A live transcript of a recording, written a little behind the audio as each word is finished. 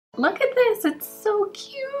look at this, it's so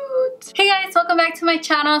cute. Hey guys, welcome back to my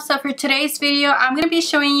channel. So for today's video, I'm going to be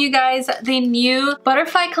showing you guys the new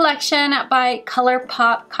Butterfly Collection by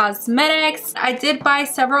Colourpop Cosmetics. I did buy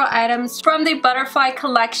several items from the Butterfly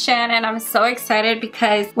Collection and I'm so excited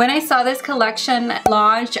because when I saw this collection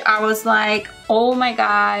launch, I was like, oh my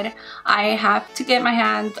god, I have to get my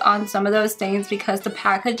hands on some of those things because the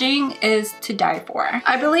packaging is to die for.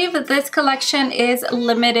 I believe that this collection is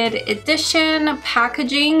limited edition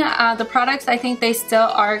packaging. The products, I think they still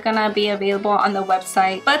are gonna be available on the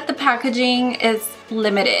website, but the packaging is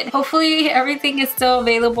limited. Hopefully everything is still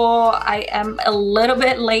available. I am a little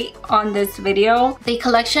bit late on this video. The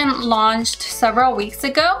collection launched several weeks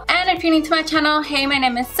ago, and if you're new to my channel, hey, my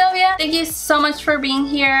name is Sylvia. Thank you so much for being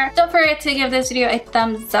here. Don't forget to give this video a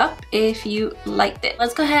thumbs up if you liked it.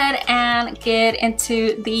 Let's go ahead and get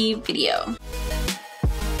into the video.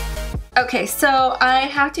 Okay, so I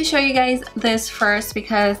have to show you guys this first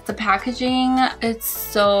because the packaging, it's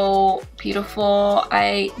so beautiful.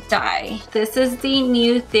 I die. This is the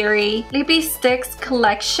new Theory Lippy Sticks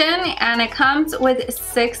collection and it comes with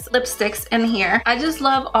 6 lipsticks in here. I just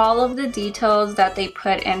love all of the details that they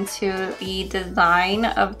put into the design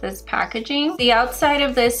of this packaging. The outside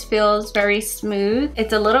of this feels very smooth.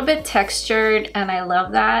 It's a little bit textured and I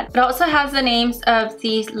love that. It also has the names of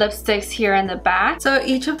these lipsticks here in the back. So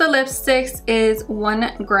each of the lipsticks is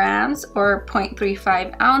 1 grams or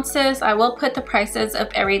 0.35 ounces. I will put the prices of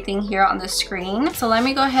everything here on the screen. So let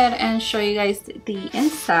me go ahead and show you guys the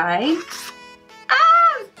inside.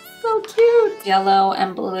 So cute. Yellow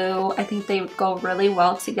and blue, I think they would go really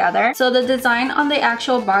well together. So the design on the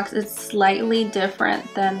actual box is slightly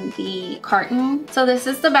different than the carton. So this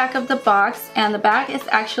is the back of the box and the back is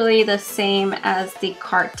actually the same as the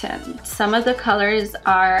carton. Some of the colors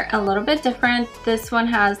are a little bit different. This one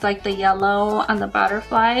has like the yellow on the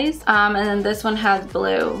butterflies and then this one has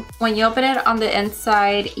blue. When you open it on the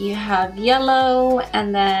inside, you have yellow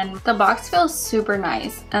and then the box feels super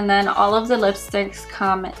nice. And then all of the lipsticks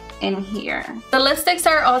come in here. The lipsticks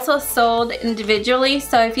are also sold individually,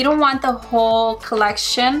 so if you don't want the whole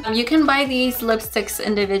collection, you can buy these lipsticks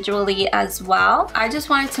individually as well. I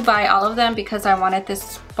just wanted to buy all of them because I wanted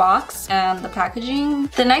this box and the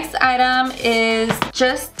packaging. The next item is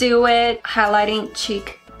Just Do It Highlighting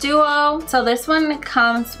Cheek Duo. So this one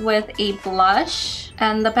comes with a blush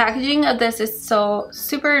and the packaging of this is so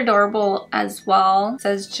super adorable as well. It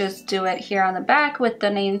says Just Do It here on the back with the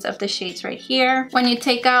names of the shades right here. When you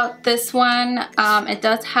take out this one, it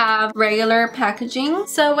does have regular packaging.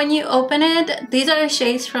 So when you open it, these are the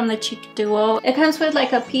shades from the Cheek Duo. It comes with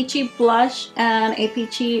like a peachy blush and a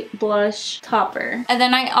peachy blush topper. And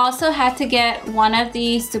then I also had to get one of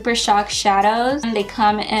these Super Shock shadows and they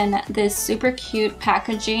come in this super cute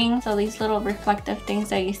packaging. So these little reflective things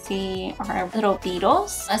that you see are little beetles.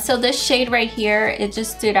 So this shade right here, it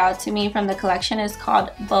just stood out to me from the collection, is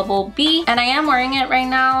called Bubble Bee and I am wearing it right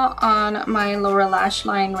now on my lower lash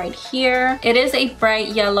line right here. It is a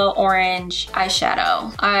bright yellow orange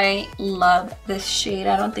eyeshadow. I love this shade.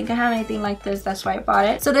 I don't think I have anything like this, that's why I bought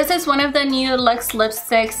it. So this is one of the new luxe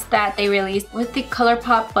lipsticks that they released with the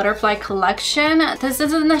Colourpop Butterfly Collection. This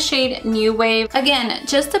is in the shade New Wave. Again,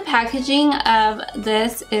 just the packaging of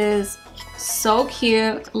this is so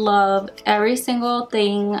cute. Love every single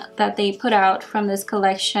thing that they put out from this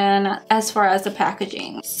collection as far as the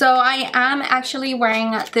packaging. So I am actually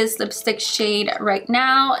wearing this lipstick shade right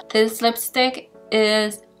now. This lipstick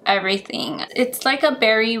is everything. It's like a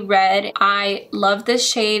berry red. I love this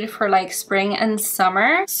shade for like spring and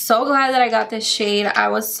summer. So glad that I got this shade. I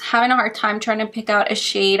was having a hard time trying to pick out a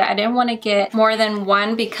shade. I didn't want to get more than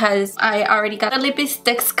one because I already got the Lippy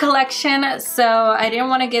Sticks collection, so I didn't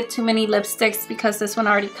want to get too many lipsticks because this one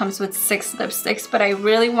already comes with 6 lipsticks, but I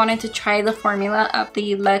really wanted to try the formula of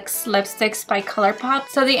the Luxe lipsticks by Colourpop.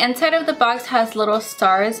 So the inside of the box has little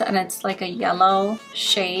stars and it's like a yellow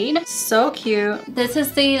shade. So cute. This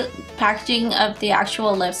is the packaging of the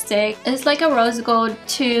actual lipstick. It's like a rose gold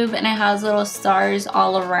tube and it has little stars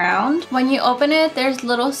all around. When you open it, there's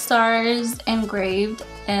little stars engraved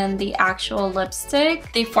in the actual lipstick.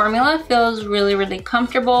 The formula feels really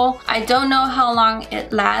comfortable. I don't know how long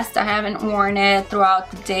it lasts. I haven't worn it throughout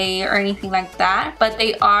the day or anything like that, but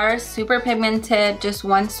they are super pigmented, just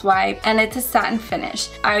one swipe, and it's a satin finish.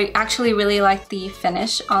 I actually really like the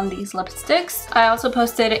finish on these lipsticks. I also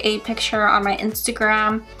posted a picture on my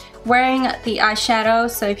Instagram wearing the eyeshadow.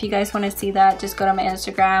 So if you guys want to see that, just go to my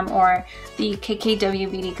Instagram or the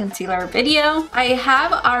KKW Beauty Concealer video. I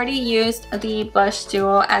have already used the blush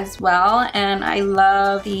duo as well, and I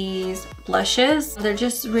love these blushes. They're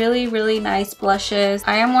just really nice blushes.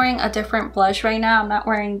 I am wearing a different blush right now. I'm not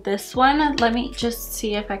wearing this one. Let me just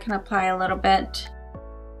see if I can apply a little bit.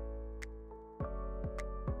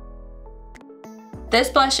 This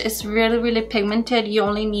blush is really pigmented. You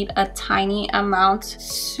only need a tiny amount.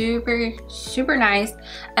 Super nice.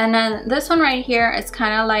 And then this one right here, it's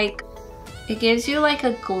kind of like, it gives you like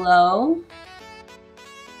a glow.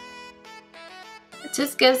 It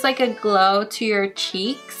just gives like a glow to your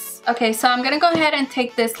cheeks. Okay, so I'm gonna go ahead and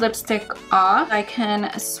take this lipstick off. I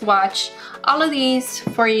can swatch all of these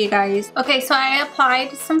for you guys. Okay, so I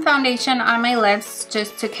applied some foundation on my lips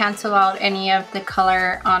just to cancel out any of the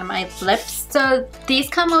color on my lips. So these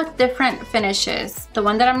come with different finishes. The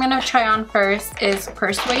one that I'm gonna try on first is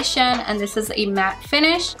Persuasion, and this is a matte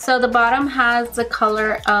finish. So the bottom has the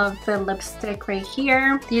color of the lipstick right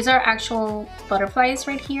here. These are actual butterflies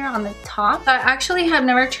right here on the top. I actually have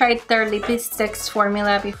never tried their Lippy Sticks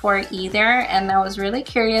formula before either, and I was really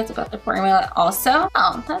curious about the formula also.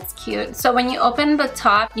 Oh, that's cute. So when you open the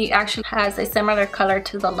top, it actually has a similar color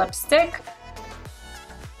to the lipstick.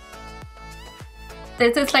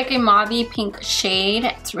 This is like a mauvey pink shade.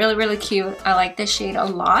 It's really cute. I like this shade a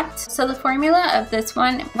lot. So the formula of this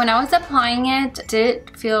one, when I was applying it,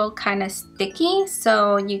 did feel kind of sticky.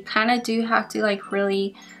 So you kind of do have to like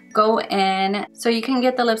really go in so you can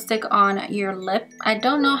get the lipstick on your lip. I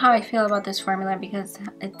don't know how I feel about this formula because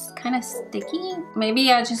it's kind of sticky.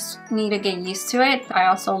 Maybe I just need to get used to it. I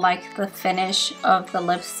also like the finish of the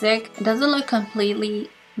lipstick. It doesn't look completely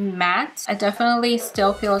matte. It definitely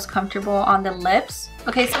still feels comfortable on the lips.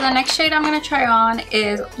 Okay, so the next shade I'm gonna try on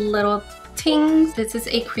is Little Tings. This is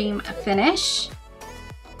a cream finish.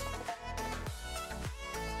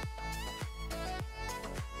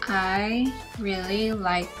 I really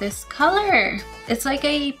like this color. It's like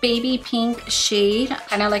a baby pink shade,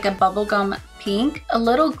 kind of like a bubblegum pink. A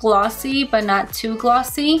little glossy, but not too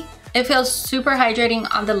glossy. It feels super hydrating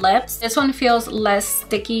on the lips. This one feels less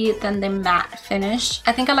sticky than the matte finish.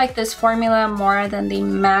 I think I like this formula more than the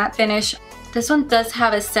matte finish. This one does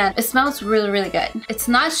have a scent. It smells really good. It's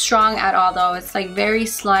not strong at all though. It's like very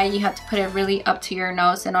slight. You have to put it really up to your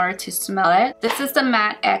nose in order to smell it. This is the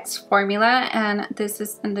Matte X formula, and this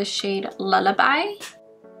is in the shade Lullaby.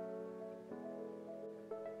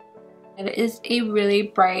 It is a really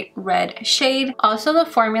bright red shade. Also, the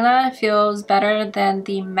formula feels better than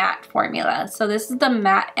the matte formula. So this is the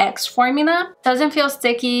Matte X formula. Doesn't feel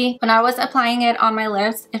sticky. When I was applying it on my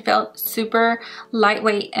lips, it felt super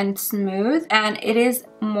lightweight and smooth. And it is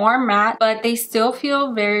more matte, but they still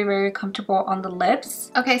feel very comfortable on the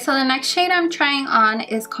lips. Okay, so the next shade I'm trying on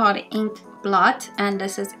is called Ink Blot, and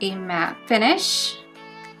this is a matte finish.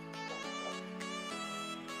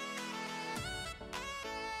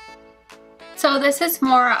 So this is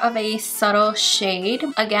more of a subtle shade.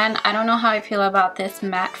 Again, I don't know how I feel about this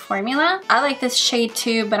matte formula. I like this shade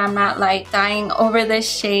too, but I'm not like dying over this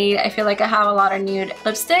shade. I feel like I have a lot of nude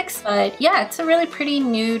lipsticks, but yeah, it's a really pretty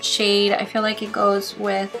nude shade. I feel like it goes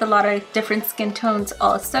with a lot of different skin tones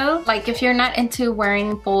also. Like if you're not into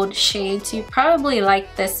wearing bold shades, you probably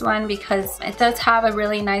like this one because it does have a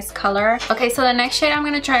really nice color. Okay, so the next shade I'm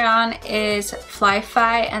gonna try on is Fly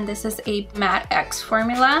Fi, and this is a Matte X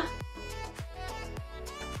formula.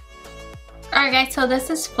 Alright guys, so this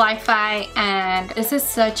is Fly Fi, and this is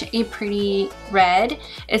such a pretty red.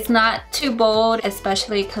 It's not too bold,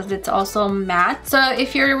 especially because it's also matte. So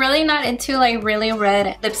if you're really not into like really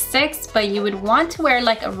red lipsticks, but you would want to wear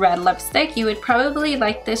like a red lipstick, you would probably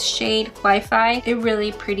like this shade, Fly Fi. A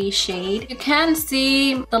really pretty shade. You can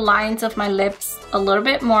see the lines of my lips a little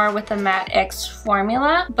bit more with the Matte X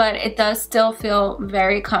formula, but it does still feel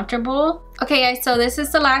very comfortable. Okay guys, so this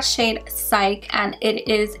is the last shade, Psych, and it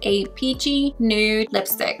is a peachy nude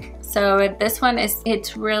lipstick. So this one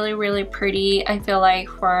it's really pretty. I feel like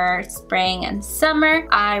for spring and summer.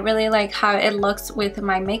 I really like how it looks with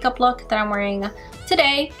my makeup look that I'm wearing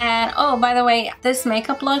today. And oh, by the way, this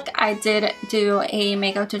makeup look, I did do a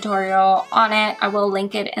makeup tutorial on it. I will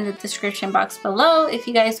link it in the description box below if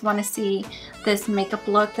you guys want to see this makeup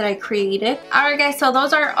look that I created. Alright guys, so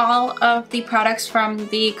those are all of the products from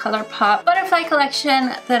the Colourpop Butterfly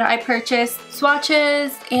Collection that I purchased,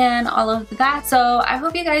 swatches, and all of that. So I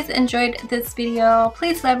hope you guys enjoyed this video.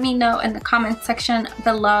 Please let me know in the comment section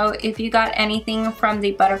below if you got anything from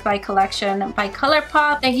the Butterfly Collection by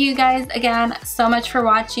Colourpop. Thank you guys again so much for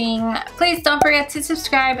watching. Please don't forget to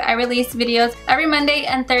subscribe. I release videos every Monday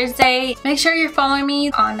and Thursday. Make sure you're following me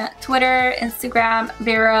on Twitter, Instagram,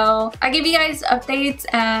 VERO. I give you guys updates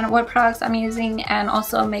and what products I'm using and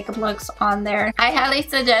also makeup looks on there. I highly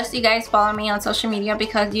suggest you guys follow me on social media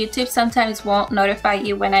because YouTube sometimes won't notify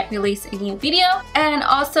you when I release a new video. And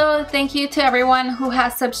also thank you to everyone who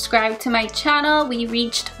has subscribed to my channel. We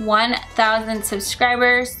reached 1,000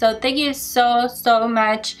 subscribers, so thank you so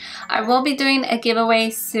much. I will be doing a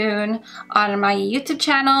giveaway soon on my YouTube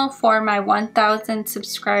channel for my 1,000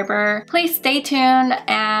 subscriber. Please stay tuned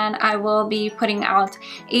and I will be putting out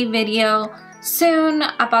a video soon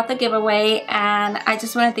about the giveaway, and I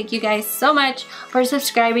just want to thank you guys so much for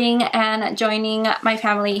subscribing and joining my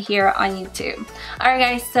family here on YouTube. Alright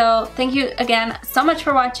guys, so thank you again so much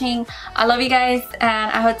for watching. I love you guys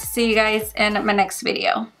and I hope to see you guys in my next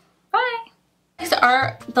video. Bye!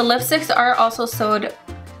 The lipsticks are also sold.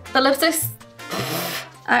 The lipsticks,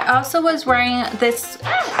 I also was wearing this.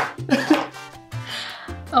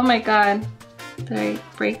 Oh my god, did I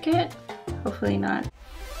break it? Hopefully not.